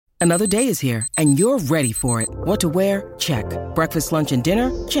Another day is here, and you're ready for it. What to wear? Check. Breakfast, lunch, and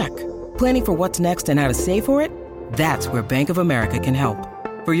dinner? Check. Planning for what's next and how to save for it? That's where Bank of America can help.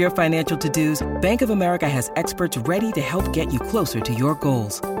 For your financial to-dos, Bank of America has experts ready to help get you closer to your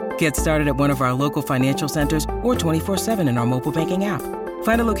goals. Get started at one of our local financial centers or 24/7 in our mobile banking app.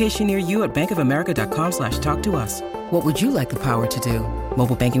 Find a location near you at bankofamerica.com/talktous. What would you like the power to do?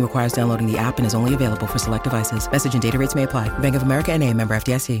 Mobile banking requires downloading the app and is only available for select devices. Message and data rates may apply. Bank of America N.A., member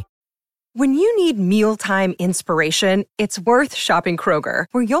FDIC. When you need mealtime inspiration, it's worth shopping Kroger,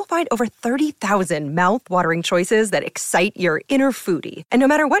 where you'll find over 30,000 mouth-watering choices that excite your inner foodie. And no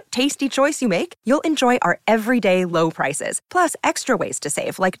matter what tasty choice you make, you'll enjoy our everyday low prices, plus extra ways to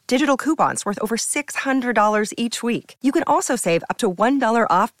save, like digital coupons worth over $600 each week. You can also save up to $1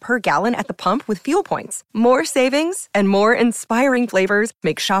 off per gallon at the pump with fuel points. More savings and more inspiring flavors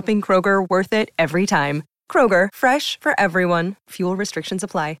make shopping Kroger worth it every time. Kroger, fresh for everyone. Fuel restrictions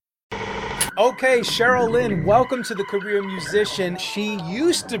apply. Okay, Sherilyn, welcome to the Career Musician. She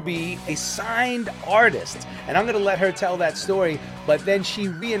used to be a signed artist, and I'm going to let her tell that story, but then she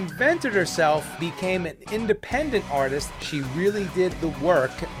reinvented herself, became an independent artist. She really did the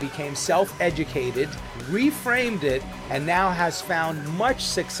work, became self-educated, reframed it, and now has found much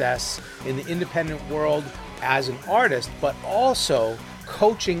success in the independent world as an artist, but also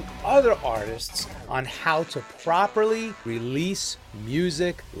coaching other artists on how to properly release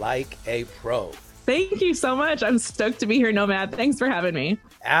music like a pro. Thank you so much. I'm stoked to be here, Nomad. Thanks for having me.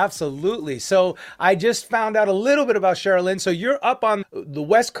 Absolutely. So I just found out a little bit about Sherilyn. So you're up on the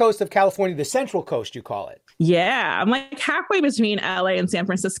west coast of California, the Central Coast, you call it. Yeah, I'm like halfway between LA and San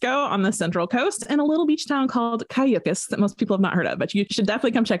Francisco on the Central Coast in a little beach town called Cayucos that most people have not heard of, but you should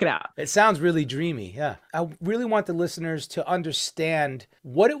definitely come check it out. It sounds really dreamy. Yeah. I really want the listeners to understand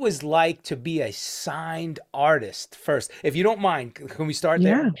what it was like to be a signed artist first. If you don't mind, can we start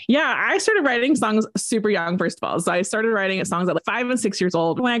there? Yeah, I started writing songs super young, first of all. So I started writing songs at like 5 and 6 years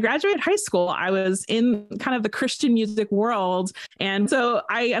old. When I graduated high school, I was in kind of the Christian music world. And so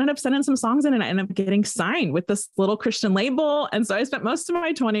I ended up sending some songs in and I ended up getting signed with this little Christian label. And so I spent most of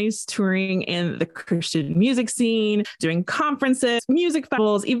my 20s touring in the Christian music scene, doing conferences, music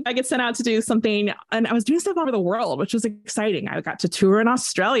festivals. Even I get sent out to do something, and I was doing stuff all over the world, which was exciting. I got to tour in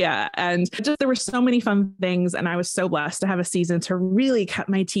Australia, and just there were so many fun things. And I was so blessed to have a season to really cut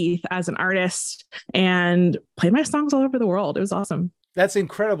my teeth as an artist and play my songs all over the world. It was awesome. That's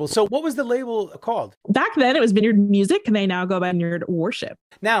incredible. So what was the label called? Back then, it was Vineyard Music, and they now go by Vineyard Worship.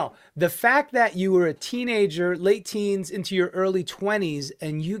 Now, the fact that you were a teenager, late teens into your early 20s,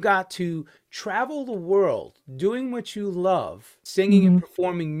 and you got to travel the world doing what you love, singing and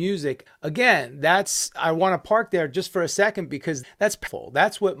performing music. Again, I want to park there just for a second because that's powerful.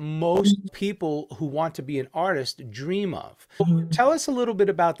 That's what most people who want to be an artist dream of. Tell us a little bit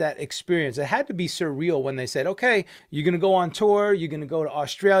about that experience. It had to be surreal when they said, okay, you're going to go on tour, you're going to go to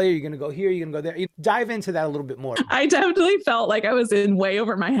Australia, you're going to go here, you're going to go there. Dive into that a little bit more. I definitely felt like I was in way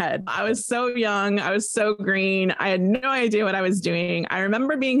over my head. I was so young. I was so green. I had no idea what I was doing. I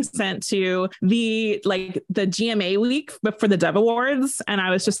remember being sent to the GMA week for the Dove Awards. And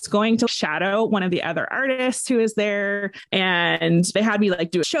I was just going to shadow one of the other artists who was there. And they had me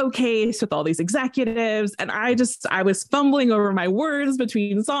do a showcase with all these executives. And I was fumbling over my words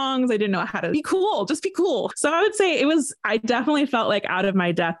between songs. I didn't know how to be cool, just be cool. So I would say I definitely felt like out of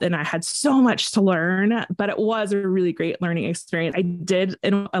my depth and I had so much to learn, but it was a really great learning experience. I did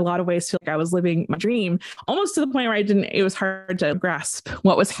in a lot of ways feel like I was living my dream, almost to the point where it was hard to grasp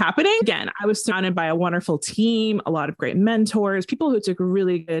what was happening. Again, I was surrounded by a wonderful team, a lot of great mentors, people who took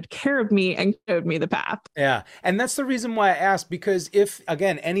really good care of me and showed me the path. Yeah. And that's the reason why I asked, because if,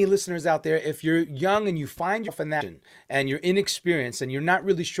 again, any listeners out there, if you're young and you find yourself in that and you're inexperienced and you're not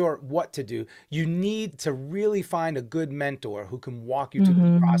really sure what to do, you need to really find a good mentor who can walk you through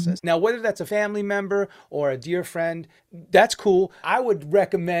the process. Now, whether that's a family member or a dear friend, that's cool. I would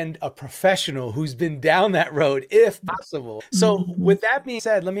recommend a professional who's been down that road if possible. So with that being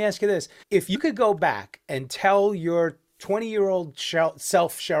said, let me ask you this. If you could go back and tell your 20-year-old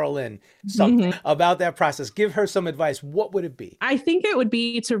self, Sherilyn, something about that process, give her some advice, what would it be? I think it would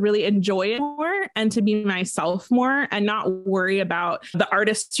be to really enjoy it more and to be myself more and not worry about the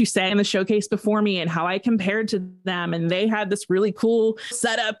artists who sang in the showcase before me and how I compared to them. And they had this really cool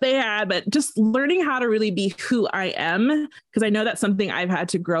setup they had, but just learning how to really be who I am, because I know that's something I've had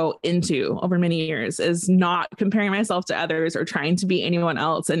to grow into over many years, is not comparing myself to others or trying to be anyone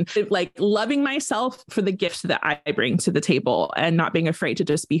else, and loving myself for the gift that I bring to the table and not being afraid to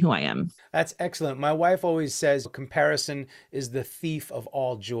just be who I am. That's excellent. My wife always says comparison is the thief of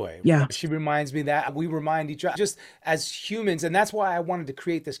all joy. Yeah. She reminds reminds me that we remind each other just as humans. And that's why I wanted to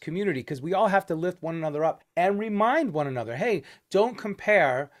create this community, because we all have to lift one another up and remind one another, hey, don't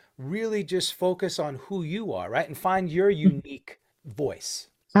compare, really just focus on who you are, right? And find your unique voice.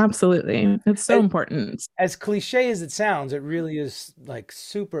 Absolutely. It's so important. As cliche as it sounds, it really is like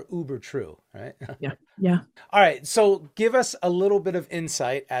super uber true, right? Yeah. Yeah. All right. So give us a little bit of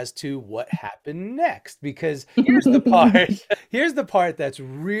insight as to what happened next, because here's the part that's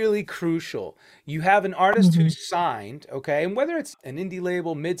really crucial. You have an artist who's signed, okay? And whether it's an indie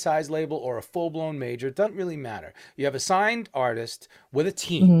label, mid-sized label, or a full-blown major, it doesn't really matter. You have a signed artist with a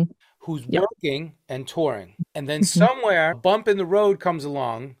team who's working and touring. And then somewhere a bump in the road comes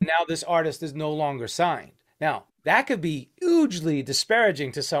along. Now this artist is no longer signed. Now, that could be hugely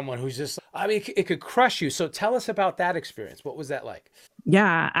disparaging to someone who's just, I mean, it could crush you. So tell us about that experience. What was that like?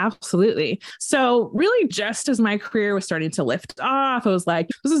 Yeah, absolutely. So really just as my career was starting to lift off, I was like,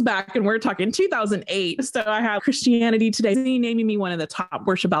 this is back and we're talking 2008. So I have Christianity Today naming me one of the top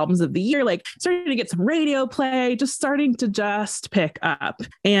worship albums of the year, like starting to get some radio play, just starting to just pick up.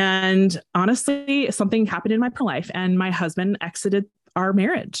 And honestly, something happened in my life and my husband exited our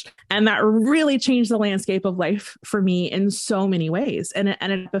marriage. And that really changed the landscape of life for me in so many ways. And it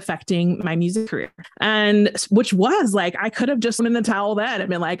ended up affecting my music career. And which was like, I could have just thrown in the towel then and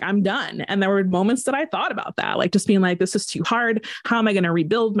been like, I'm done. And there were moments that I thought about that, like just being like, this is too hard. How am I going to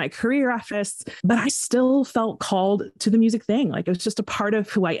rebuild my career after this? But I still felt called to the music thing. Like it was just a part of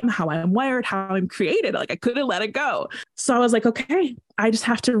who I am, how I'm wired, how I'm created. Like I couldn't let it go. So I was like, okay, I just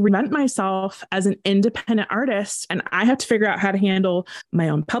have to reinvent myself as an independent artist. And I have to figure out how to handle my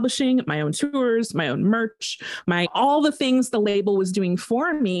own publishing, my own tours, my own merch, all the things the label was doing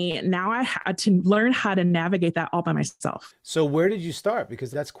for me. Now I had to learn how to navigate that all by myself. So where did you start? Because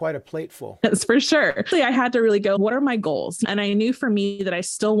that's quite a plateful. That's for sure. I had to really go, what are my goals? And I knew for me that I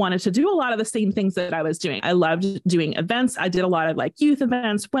still wanted to do a lot of the same things that I was doing. I loved doing events. I did a lot of like youth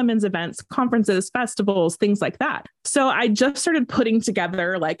events, women's events, conferences, festivals, things like that. So I just started putting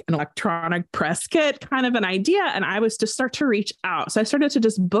together like an electronic press kit, kind of an idea. And I was to start to reach out. So I started to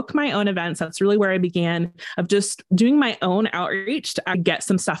just book my own events. That's really where I began, of just doing my own outreach to get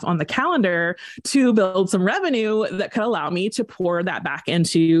some stuff on the calendar to build some revenue that could allow me to pour that back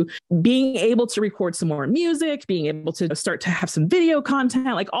into being able to record some more music, being able to start to have some video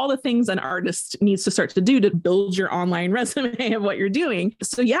content, like all the things an artist needs to start to do to build your online resume of what you're doing.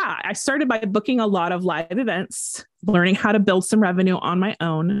 So yeah, I started by booking a lot of live events, learning how to build some revenue on my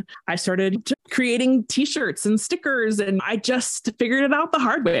own. I started creating t-shirts and stickers, and I just figured it out the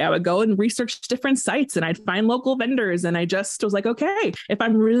hard way. I would go and research different sites and I'd find local vendors. And I just was like, okay, if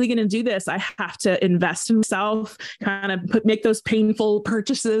I'm really going to do this, I have to invest in myself, kind of make those painful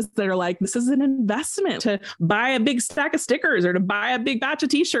purchases that are like, this is an investment to buy a big stack of stickers or to buy a big batch of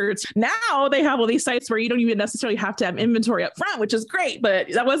t-shirts. Now they have all these sites where you don't even necessarily have to have inventory up front, which is great,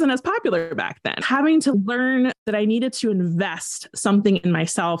 but that wasn't as popular back then. Having to learn that I needed to invest something in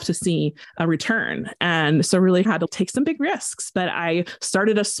myself to see a return. And so really had to take some big risks, but I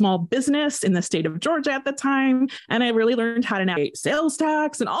started a small business in the state of Georgia at the time. And I really learned how to navigate sales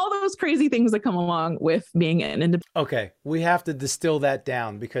tax and all those crazy things that come along with being an independent. Okay. We have to distill that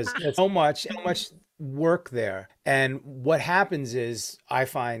down because there's so much work there. And what happens is I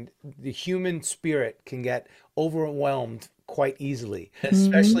find the human spirit can get overwhelmed quite easily,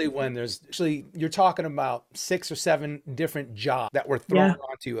 especially when you're talking about 6 or 7 different jobs that were thrown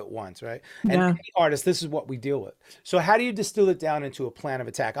onto you at once, right? And any artists, this is what we deal with. So how do you distill it down into a plan of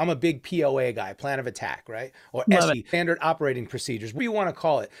attack? I'm a big POA guy, plan of attack, right? Or SE, standard operating procedures, what do you want to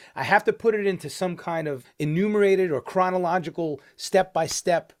call it? I have to put it into some kind of enumerated or chronological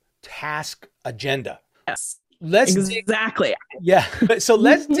step-by-step task agenda. Yes. Exactly. So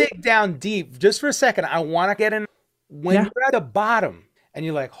let's dig down deep just for a second. I want to get in. When you're at the bottom and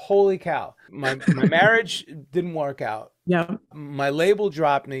you're like, holy cow, my marriage didn't work out. Yeah. My label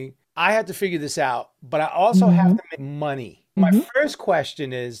dropped me. I had to figure this out, but I also have to make money. My first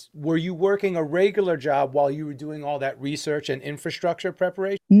question is, were you working a regular job while you were doing all that research and infrastructure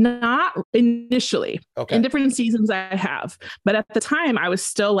preparation? Not initially. Okay. In different seasons I have. But at the time, I was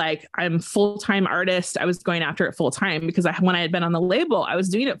still like, I'm full-time artist. I was going after it full-time because when I had been on the label, I was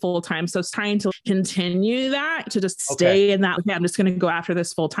doing it full-time. So I was trying to continue that, to just stay in that, okay, I'm just going to go after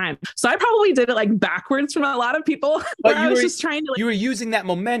this full-time. So I probably did it like backwards from a lot of people. But I was just trying to you were using that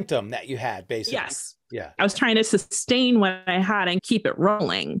momentum that you had, basically. Yes. Yeah. I was trying to sustain what I had and keep it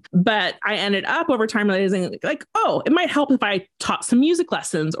rolling. But I ended up over time realizing like, oh, it might help if I taught some music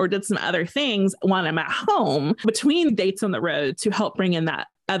lessons or did some other things when I'm at home between dates on the road to help bring in that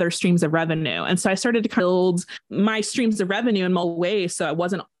other streams of revenue. And so I started to build my streams of revenue in more ways. So I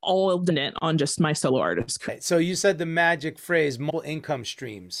wasn't all dependent on just my solo artist. Okay, so you said the magic phrase, multiple income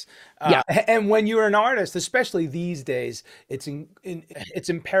streams. Yeah. And when you're an artist, especially these days, it's it's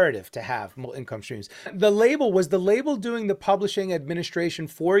imperative to have multiple income streams. Was the label doing the publishing administration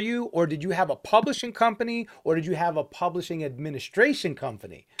for you, or did you have a publishing company, or did you have a publishing administration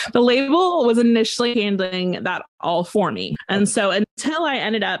company? The label was initially handling that all for me. And so until I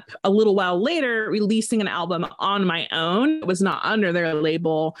ended up a little while later releasing an album on my own, it was not under their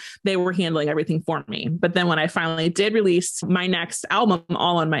label. They were handling everything for me. But then when I finally did release my next album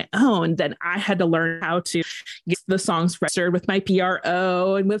all on my own, then I had to learn how to get the songs registered with my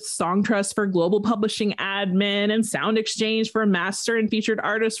PRO and with Song Trust for global publishing admin and Sound Exchange for master and featured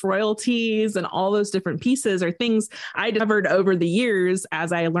artist royalties, and all those different pieces are things I discovered over the years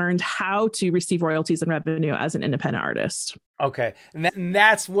as I learned how to receive royalties and revenue as an independent artist. Okay. And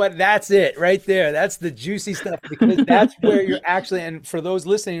that's it right there. That's the juicy stuff, because that's where you're actually, and for those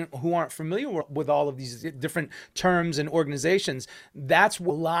listening who aren't familiar with all of these different terms and organizations, that's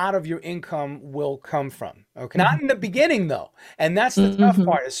where a lot of your income will come from. Okay. Not in the beginning though. And that's the tough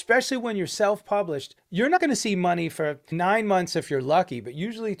part, especially when you're self-published. You're not going to see money for 9 months if you're lucky, but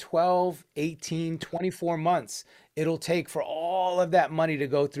usually 12, 18, 24 months it'll take for all of that money to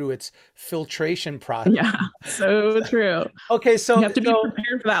go through its filtration process. Yeah, so true. Okay, so you have to be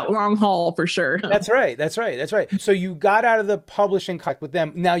prepared for that long haul for sure. That's right. So you got out of the publishing contract with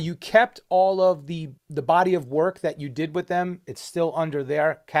them. Now you kept all of the body of work that you did with them. It's still under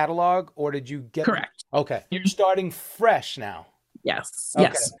their catalog, or did you get? Correct. Okay, you're starting fresh now. Yes. Okay.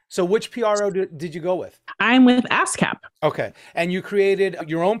 Yes. So which PRO did you go with? I'm with ASCAP. Okay. And you created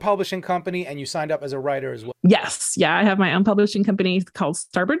your own publishing company and you signed up as a writer as well. Yes. Yeah. I have my own publishing company called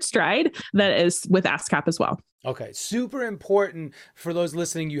Starboard Stride that is with ASCAP as well. Okay. Super important for those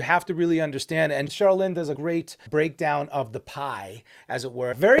listening. You have to really understand. And Sherilyn does a great breakdown of the pie, as it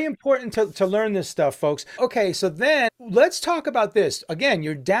were. Very important to learn this stuff, folks. Okay. So then let's talk about this. Again,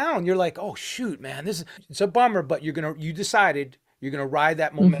 you're down. You're like, oh, shoot, man, it's a bummer, but you decided you're going to ride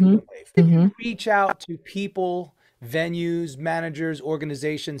that momentum wave. Did you reach out to people, venues, managers,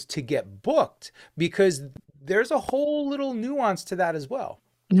 organizations to get booked? Because there's a whole little nuance to that as well.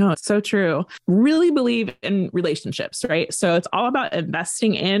 No, it's so true. Really believe in relationships, right? So it's all about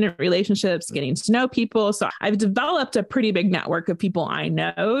investing in relationships, getting to know people. So I've developed a pretty big network of people I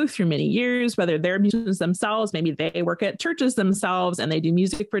know through many years, whether they're musicians themselves, maybe they work at churches themselves and they do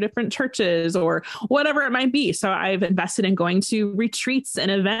music for different churches or whatever it might be. So I've invested in going to retreats and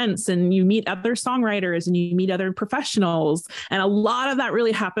events, and you meet other songwriters and you meet other professionals. And a lot of that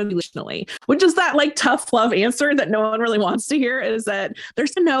really happens relationally, which is that like tough love answer that no one really wants to hear, is that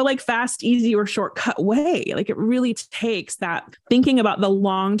there's no like fast, easy, or shortcut way. Like it really takes that thinking about the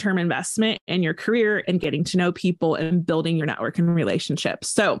long-term investment in your career and getting to know people and building your network and relationships.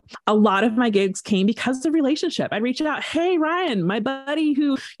 So a lot of my gigs came because of relationship. I'd reach out, hey, Ryan, my buddy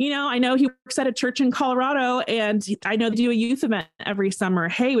who, I know he works at a church in Colorado and I know they do a youth event every summer.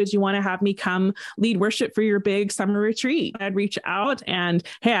 Hey, would you want to have me come lead worship for your big summer retreat? I'd reach out and,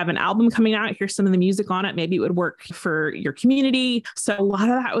 hey, I have an album coming out. Here's some of the music on it. Maybe it would work for your community. So a lot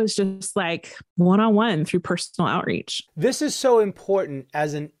of that was just like one-on-one through personal outreach. This is so important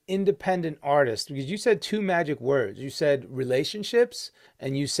as an independent artist, because you said two magic words. You said relationships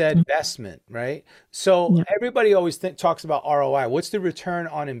and you said investment, right? So everybody always talks about ROI. What's the return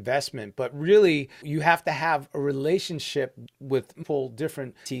on investment? But really, you have to have a relationship with full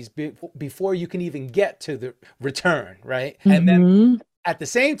different teams before you can even get to the return, right? And then at the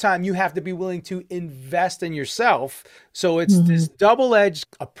same time, you have to be willing to invest in yourself. So it's this double-edged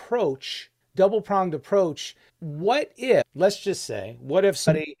approach, double-pronged approach. Let's just say, what if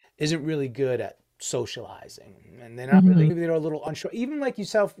somebody isn't really good at socializing and they're not really, maybe they're a little unsure. Even like you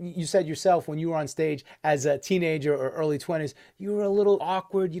said yourself when you were on stage as a teenager or early 20s, you were a little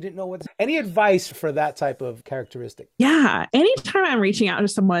awkward. You didn't know any advice for that type of characteristic? Yeah. Anytime I'm reaching out to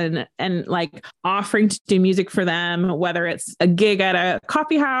someone and like offering to do music for them, whether it's a gig at a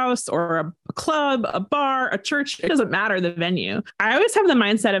coffee house or a club, a bar, a church, it doesn't matter the venue. I always have the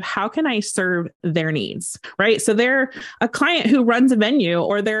mindset of how can I serve their needs, right? So they're a client who runs a venue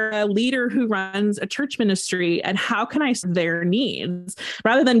or they're a leader who runs a church ministry, and how can I serve their needs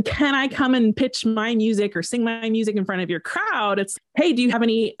rather than can I come and pitch my music or sing my music in front of your crowd? It's, hey, do you have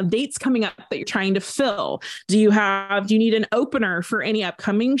any dates coming up that you're trying to fill? Do you need an opener for any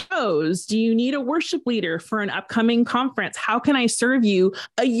upcoming shows? Do you need a worship leader for an upcoming conference? How can I serve you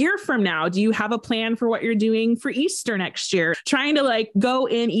a year from now? Do you have a plan for what you're doing for Easter next year? Trying to like go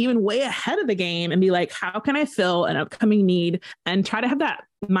in even way ahead of the game and be like, how can I fill an upcoming need and try to have that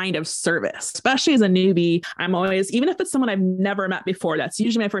mind of service, especially as a newbie. I'm always, even if it's someone I've never met before, that's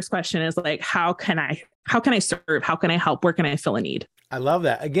usually my first question is like, how can I serve? How can I help? Where can I fill a need? I love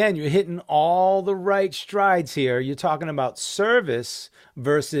that. Again, you're hitting all the right strides here. You're talking about service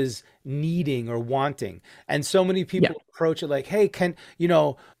versus needing or wanting. And so many people approach it like, hey, can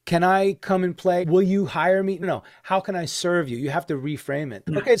I come and play? Will you hire me? No, how can I serve you? You have to reframe it.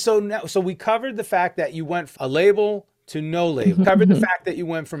 Okay, so we covered the fact that you went from a label to no label. Covered the fact that you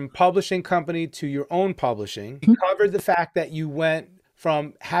went from publishing company to your own publishing. You covered the fact that you went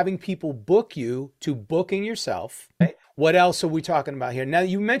from having people book you to booking yourself. Right? What else are we talking about here? Now,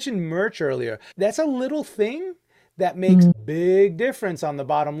 you mentioned merch earlier. That's a little thing that makes a big difference on the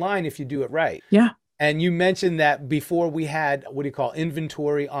bottom line if you do it right. Yeah. And you mentioned that before we had, what do you call,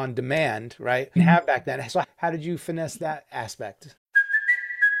 inventory on demand, right? Have back then. So how did you finesse that aspect?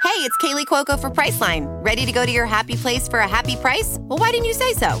 Hey, it's Kaylee Cuoco for Priceline. Ready to go to your happy place for a happy price? Well, why didn't you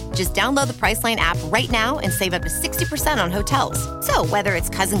say so? Just download the Priceline app right now and save up to 60% on hotels. So whether it's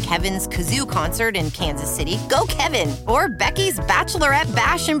Cousin Kevin's Kazoo Concert in Kansas City, go Kevin, or Becky's Bachelorette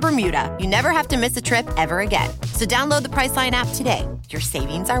Bash in Bermuda, you never have to miss a trip ever again. So download the Priceline app today. Your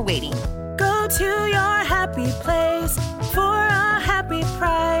savings are waiting. Go to your happy place for a happy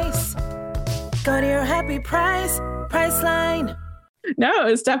price. Go to your happy price, Priceline. No,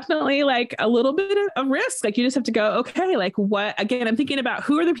 it's definitely like a little bit of risk. Like you just have to go, okay, like what, again, I'm thinking about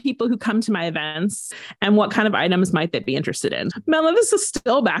who are the people who come to my events and what kind of items might they be interested in. Mela, this is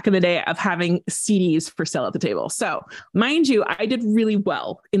still back in the day of having CDs for sale at the table. So mind you, I did really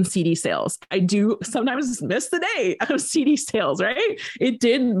well in CD sales. I do sometimes miss the day of CD sales, right? It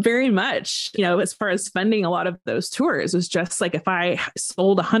did very much, as far as funding a lot of those tours. It was just like if I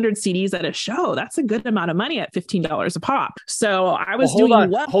sold 100 CDs at a show, that's a good amount of money at $15 a pop. So I was doing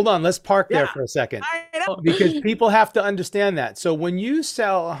well. Hold on. Let's park there for a second. I know. Because people have to understand that. So when you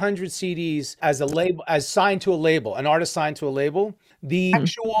sell 100 CDs as a label, as signed to a label, an artist signed to a label, the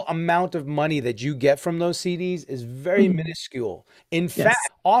actual amount of money that you get from those CDs is very minuscule. In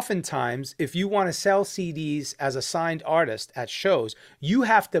fact, oftentimes, if you want to sell CDs as a signed artist at shows, you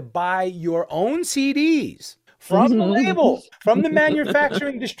have to buy your own CDs from the label, from the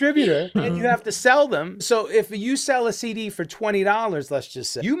manufacturing distributor, and you have to sell them. So if you sell a CD for $20, let's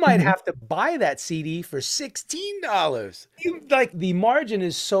just say, you might have to buy that CD for $16. Like the margin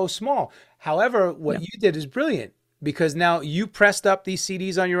is so small. However, what you did is brilliant because now you pressed up these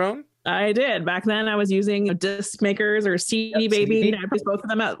CDs on your own. I did. Back then I was using disc makers or CD Baby. I pressed both of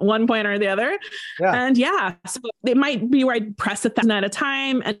them at one point or the other. Yeah. And so it might be where I'd press 1,000 at a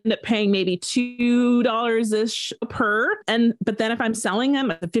time, end up paying maybe $2-ish per. But then if I'm selling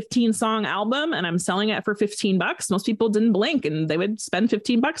them a 15-song album and I'm selling it for $15, most people didn't blink and they would spend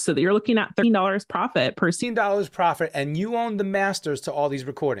 $15. So you're looking at $13 profit per $15 profit. And you own the masters to all these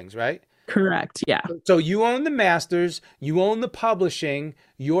recordings, right? Correct. Yeah. So you own the masters, you own the publishing,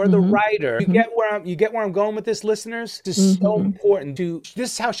 you're the writer. You get where I'm going with this, listeners? This is so important.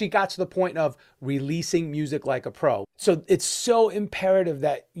 This is how she got to the point of releasing music like a pro. So it's so imperative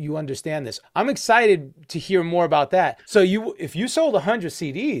that you understand this. I'm excited to hear more about that. So if you sold 100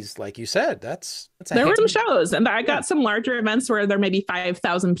 CDs, like you said, that's there were some shows, and I got some larger events where there may be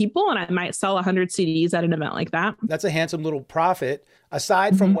 5,000 people, and I might sell 100 CDs at an event like that. That's a handsome little profit,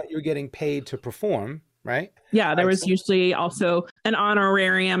 aside from what you're getting paid to perform, right? Yeah, there was usually also an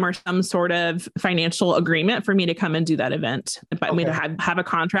honorarium or some sort of financial agreement for me to come and do that event. But we have a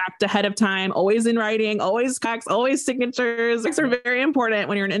contract ahead of time, always in writing, always checks, always signatures. These are very important.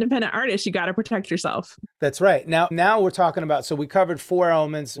 When you're an independent artist, you got to protect yourself. That's right. Now we're talking about, so we covered 4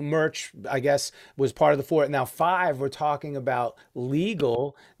 elements. Merch, I guess, was part of the 4. Now 5, we're talking about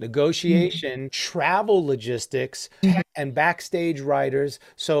legal, negotiation, travel logistics, and backstage writers.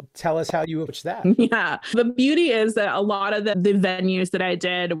 So tell us how you approach that. Yeah. The beauty is that a lot of the venues that I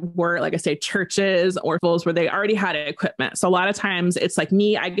did were, like I say, churches or schools where they already had equipment. So a lot of times it's like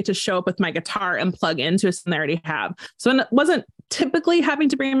me, I get to show up with my guitar and plug into a system they already have. So it wasn't typically having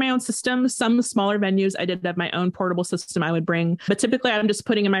to bring my own system. Some smaller venues, I did have my own portable system I would bring. But typically I'm just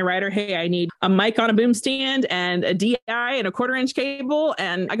putting in my rider, hey, I need a mic on a boom stand and a DI and a 1/4-inch cable,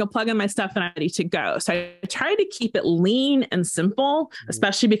 and I can plug in my stuff and I'm ready to go. So I try to keep it lean and simple,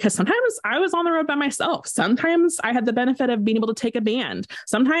 especially because sometimes I was on the road by myself. Sometimes I had the benefit of being able to take a band.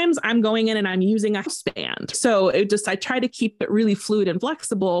 Sometimes I'm going in and I'm using a house band. So I try to keep it really fluid and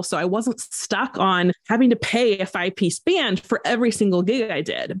flexible. So I wasn't stuck on having to pay a 5-piece band for every every single gig I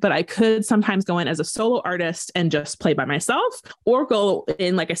did, but I could sometimes go in as a solo artist and just play by myself, or go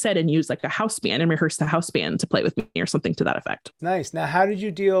in, like I said, and use like a house band and rehearse the house band to play with me or something to that effect. Nice. Now, how did you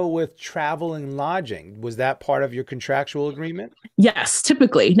deal with travel and lodging? Was that part of your contractual agreement? Yes,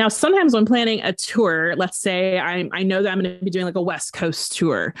 typically. Now, sometimes when planning a tour, let's say I know that I'm going to be doing like a West Coast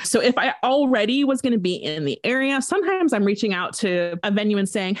tour. So if I already was going to be in the area, sometimes I'm reaching out to a venue and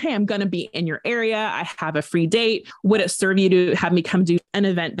saying, hey, I'm going to be in your area. I have a free date. Would it serve you to have me come do an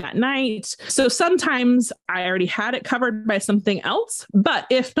event that night? So sometimes I already had it covered by something else. But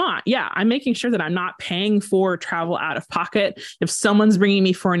if not, yeah, I'm making sure that I'm not paying for travel out of pocket. If someone's bringing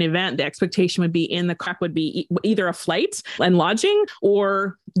me for an event, the expectation would be in the crap would be either a flight and lodging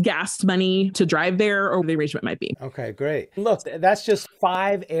or gas money to drive there, or the arrangement might be. Okay, great. Look, that's just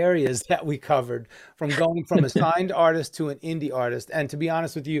 5 areas that we covered, from going from a signed artist to an indie artist. And to be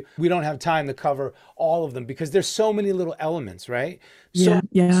honest with you, we don't have time to cover all of them because there's so many little elements, right? So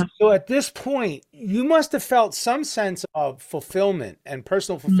at this point, you must have felt some sense of fulfillment and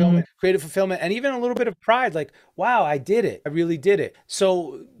personal fulfillment, creative fulfillment, and even a little bit of pride, like, wow, I did it. I really did it.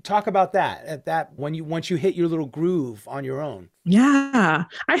 So talk about that once you hit your little groove on your own. Yeah,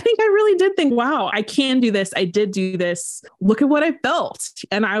 I think I really did think, wow, I can do this. I did do this. Look at what I built.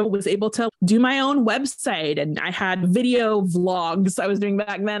 And I was able to do my own website, and I had video vlogs I was doing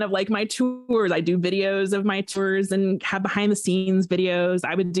back then of like my tours. I do videos of my tours and have behind the scenes videos.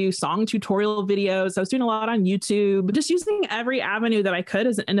 I would do song tutorial videos. I was doing a lot on YouTube, just using every avenue that I could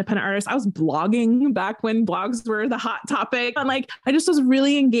as an independent artist. I was blogging back when blogs were the hot topic. And like, I just was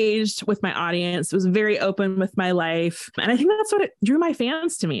really engaged with my audience. It was very open with my life. And I think that's what it drew my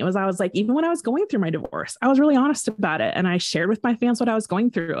fans to me. I was like, even when I was going through my divorce, I was really honest about it. And I shared with my fans what I was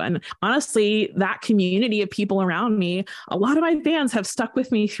going through. And honestly, that community of people around me, a lot of my fans have stuck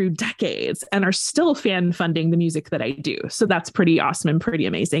with me through decades and are still fan funding the music that I do. So that's pretty awesome and pretty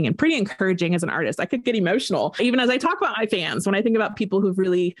amazing and pretty encouraging as an artist. I could get emotional even as I talk about my fans when I think about people who've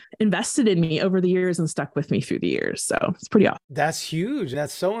really invested in me over the years and stuck with me through the years. So it's pretty awesome. That's huge.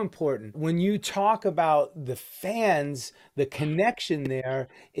 That's so important. When you talk about the fans, the connection there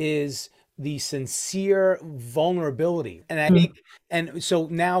is the sincere vulnerability. And I think, and so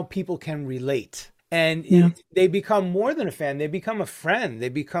now people can relate. And they become more than a fan. They become a friend. They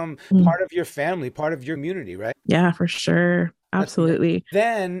become part of your family, part of your community, right? Yeah, for sure. Absolutely.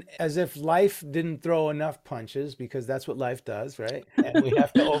 Then, as if life didn't throw enough punches, because that's what life does, right? And we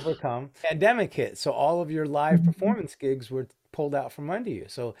have to overcome. Pandemic hit. So all of your live performance gigs were pulled out from under you.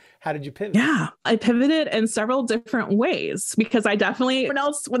 So how did you pivot? Yeah, I pivoted in several different ways because I definitely,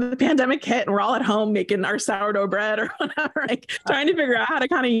 when the pandemic hit and we're all at home making our sourdough bread or whatever, like trying to figure out how to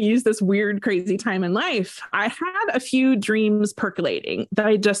kind of use this weird, crazy time in life, I had a few dreams percolating that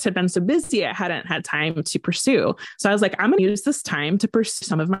I just had been so busy, I hadn't had time to pursue. So I was like, I'm going to use this time to pursue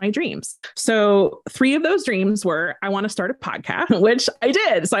some of my dreams. So 3 of those dreams were, I want to start a podcast, which I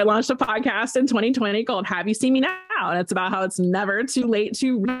did. So I launched a podcast in 2020 called Have You Seen Me Now? And it's about how it's never too late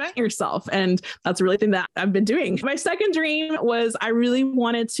to reinvent yourself. And that's really the thing that I've been doing. My second dream was I really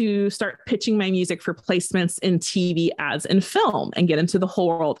wanted to start pitching my music for placements in TV ads and film and get into the whole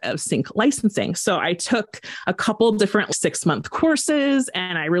world of sync licensing. So I took a couple different 6-month courses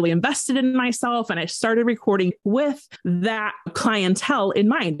and I really invested in myself and I started recording with that clientele in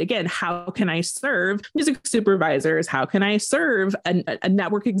mind. Again, how can I serve music supervisors? How can I serve a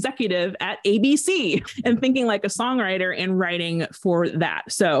network executive at ABC? And thinking like a songwriter and writing for that.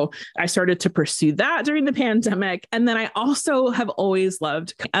 So I started to pursue that during the pandemic. And then I also have always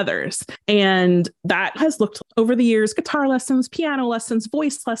loved others. And that has looked over the years, guitar lessons, piano lessons,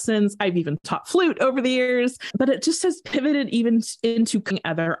 voice lessons. I've even taught flute over the years, but it just has pivoted even into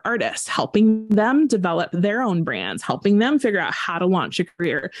other artists, helping them develop their own brands, helping them figure out how to launch a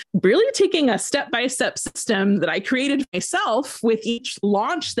career, really taking a step-by-step system that I created myself with each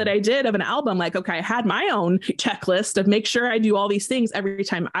launch that I did of an album. Like, okay, I had my own checklist of make sure I do all these things every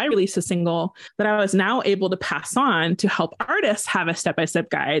time I release a single that I was now able to pass on to help artists have a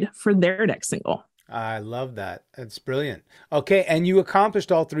step-by-step guide for their next single. I love that. It's brilliant. Okay. And you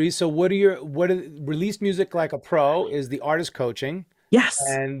accomplished all 3. So released music like a pro is the artist coaching. Yes.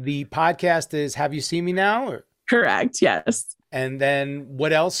 And the podcast is Have You Seen Me Now? Correct. Yes. And then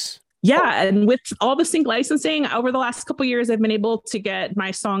what else? Yeah. And with all the sync licensing over the last couple of years, I've been able to get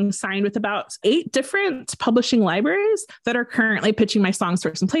my songs signed with about 8 different publishing libraries that are currently pitching my songs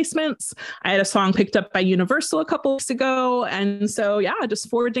for some placements. I had a song picked up by Universal a couple weeks ago. And so, yeah, just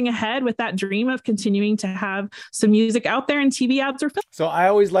forging ahead with that dream of continuing to have some music out there and TV ads or films. So I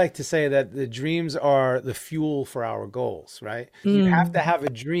always like to say that the dreams are the fuel for our goals, right? You have to have a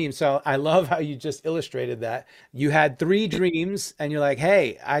dream. So I love how you just illustrated that. You had 3 dreams and you're like,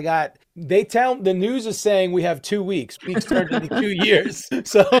 hey, the news is saying we have 2 weeks. Weeks turned into 2 years.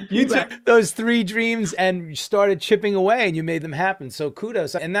 So you took those 3 dreams and you started chipping away and you made them happen. So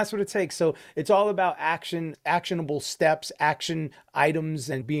kudos. And that's what it takes. So it's all about actionable steps, action items,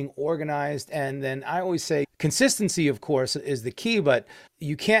 and being organized. And then I always say consistency, of course, is the key, but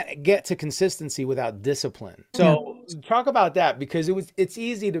you can't get to consistency without discipline. So talk about that, because it's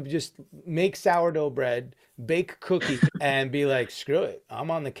easy to just make sourdough bread, bake cookies, and be like, screw it, I'm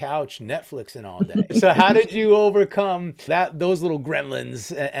on the couch Netflixing all day. So how did you overcome those little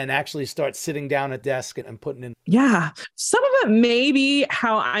gremlins and actually start sitting down at desk and putting in? Yeah, some of it may be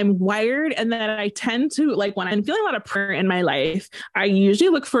how I'm wired, and that I tend to, like, when I'm feeling a lot of pressure in my life, I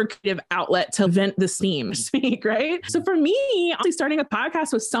usually look for a creative outlet to vent the steam, speak, right? So for me, honestly, starting a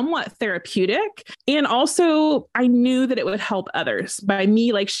podcast was somewhat therapeutic. And also I knew that it would help others by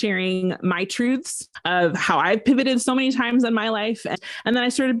me, like, sharing my truths of how I've pivoted so many times in my life. And then I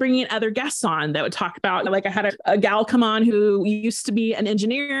started bringing other guests on that would talk about, like, I had a gal come on who used to be an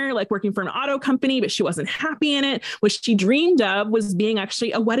engineer, like working for an auto company, but she wasn't happy in it. What she dreamed of was being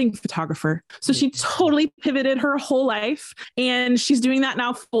actually a wedding photographer. So she totally pivoted her whole life, and she's doing that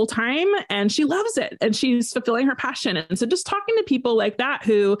now full time, and she loves it, and she's fulfilling her passion. And so just talking to people like that,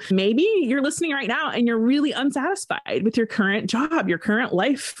 who maybe you're listening right now and you're really unsatisfied with your current job, your current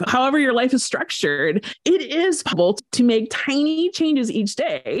life, however your life is structured, it is possible to make tiny changes each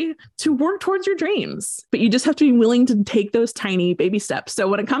day to work towards your dreams. But you just have to be willing to take those tiny baby steps. So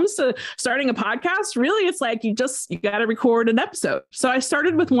when it comes to starting a podcast, really, it's like you got to record an episode. So I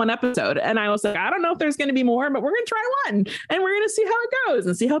started with 1 episode, and I was like, I don't know if there's going to be more, but we're going to try 1, and we're going to see how it goes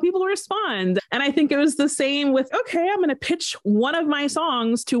and see how people respond. And I think it was the same with, okay, I'm going to pitch one of my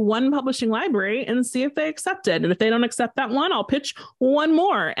songs to 1 publishing library and see if they accept it. And if they don't accept that one, I'll pitch 1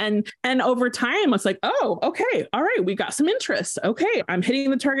 more. And over time, it's like, oh, okay, all right, we got some interest. Okay, I'm hitting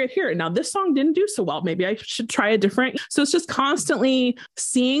the target here. Now this song didn't do so well. Maybe I should try a different. So it's just constantly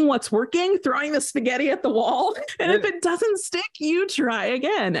seeing what's working, throwing the spaghetti at the wall. And if it doesn't stick, you try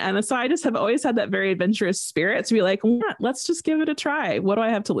again. And so I just have always had that very adventurous spirit to be like, let's just give it a try. What do I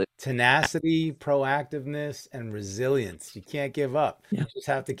have to lose? Tenacity, proactiveness, and resilience. You can't give up. You just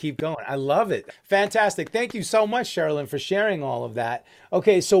have to keep going. I love it. Fantastic. Thank you so much, Sherilyn, for sharing all of that.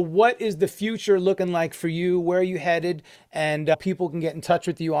 Okay, so what is the future looking like for you? Where are you headed? And people can get in touch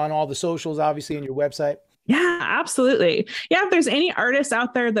with you on all the socials, obviously, and your website. Yeah, absolutely. Yeah, if there's any artists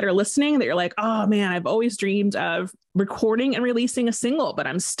out there that are listening that you're like, oh man, I've always dreamed of recording and releasing a single, but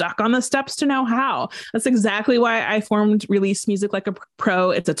I'm stuck on the steps to know how. That's exactly why I formed Release Music Like a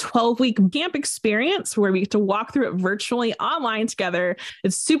Pro. It's a 12-week camp experience where we get to walk through it virtually online together.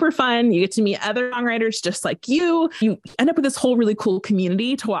 It's super fun. You get to meet other songwriters just like you. You end up with this whole really cool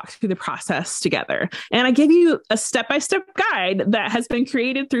community to walk through the process together. And I give you a step-by-step guide that has been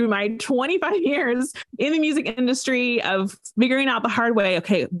created through my 25 years in the music industry of figuring out the hard way.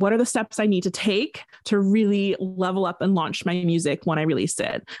 Okay, what are the steps I need to take to really level up and launch my music when I release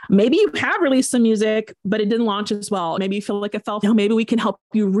it? Maybe you have released some music, but it didn't launch as well. Maybe you feel like it fell. Maybe we can help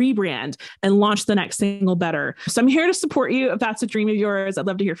you rebrand and launch the next single better. So I'm here to support you. If that's a dream of yours, I'd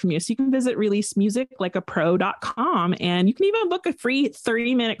love to hear from you. So you can visit releasemusiclikeapro.com, and you can even book a free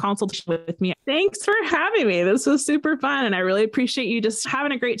 30-minute consultation with me. Thanks for having me. This was super fun. And I really appreciate you just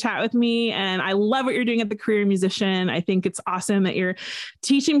having a great chat with me. And I love what you're doing at the Career Musician. I think it's awesome that you're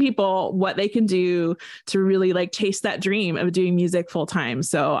teaching people what they can do to really chase that dream of doing music full time.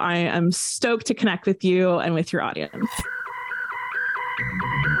 So I am stoked to connect with you and with your audience.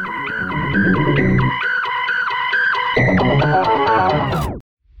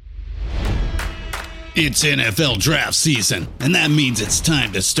 It's NFL draft season, and that means it's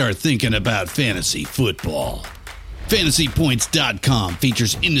time to start thinking about fantasy football. FantasyPoints.com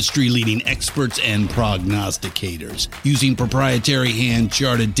features industry-leading experts and prognosticators using proprietary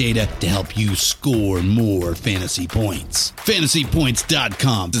hand-charted data to help you score more fantasy points.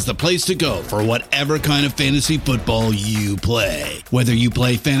 FantasyPoints.com is the place to go for whatever kind of fantasy football you play. Whether you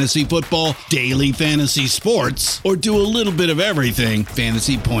play fantasy football, daily fantasy sports, or do a little bit of everything,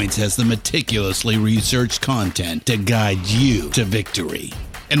 Fantasy Points has the meticulously researched content to guide you to victory.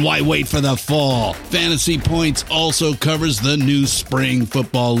 And why wait for the fall? Fantasy Points also covers the new spring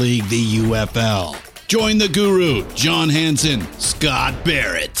football league, the UFL. Join the guru, John Hansen, Scott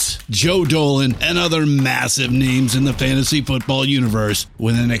Barrett, Joe Dolan, and other massive names in the fantasy football universe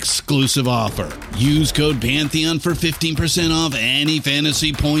with an exclusive offer. Use code Pantheon for 15% off any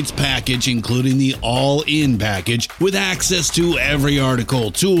Fantasy Points package, including the all-in package, with access to every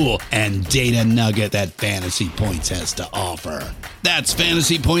article, tool, and data nugget that Fantasy Points has to offer. That's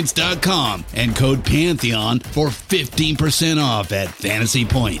fantasypoints.com and code Pantheon for 15% off at Fantasy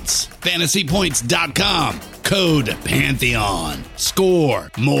Points. Fantasypoints.com, code Pantheon.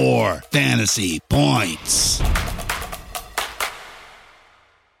 Score more fantasy points.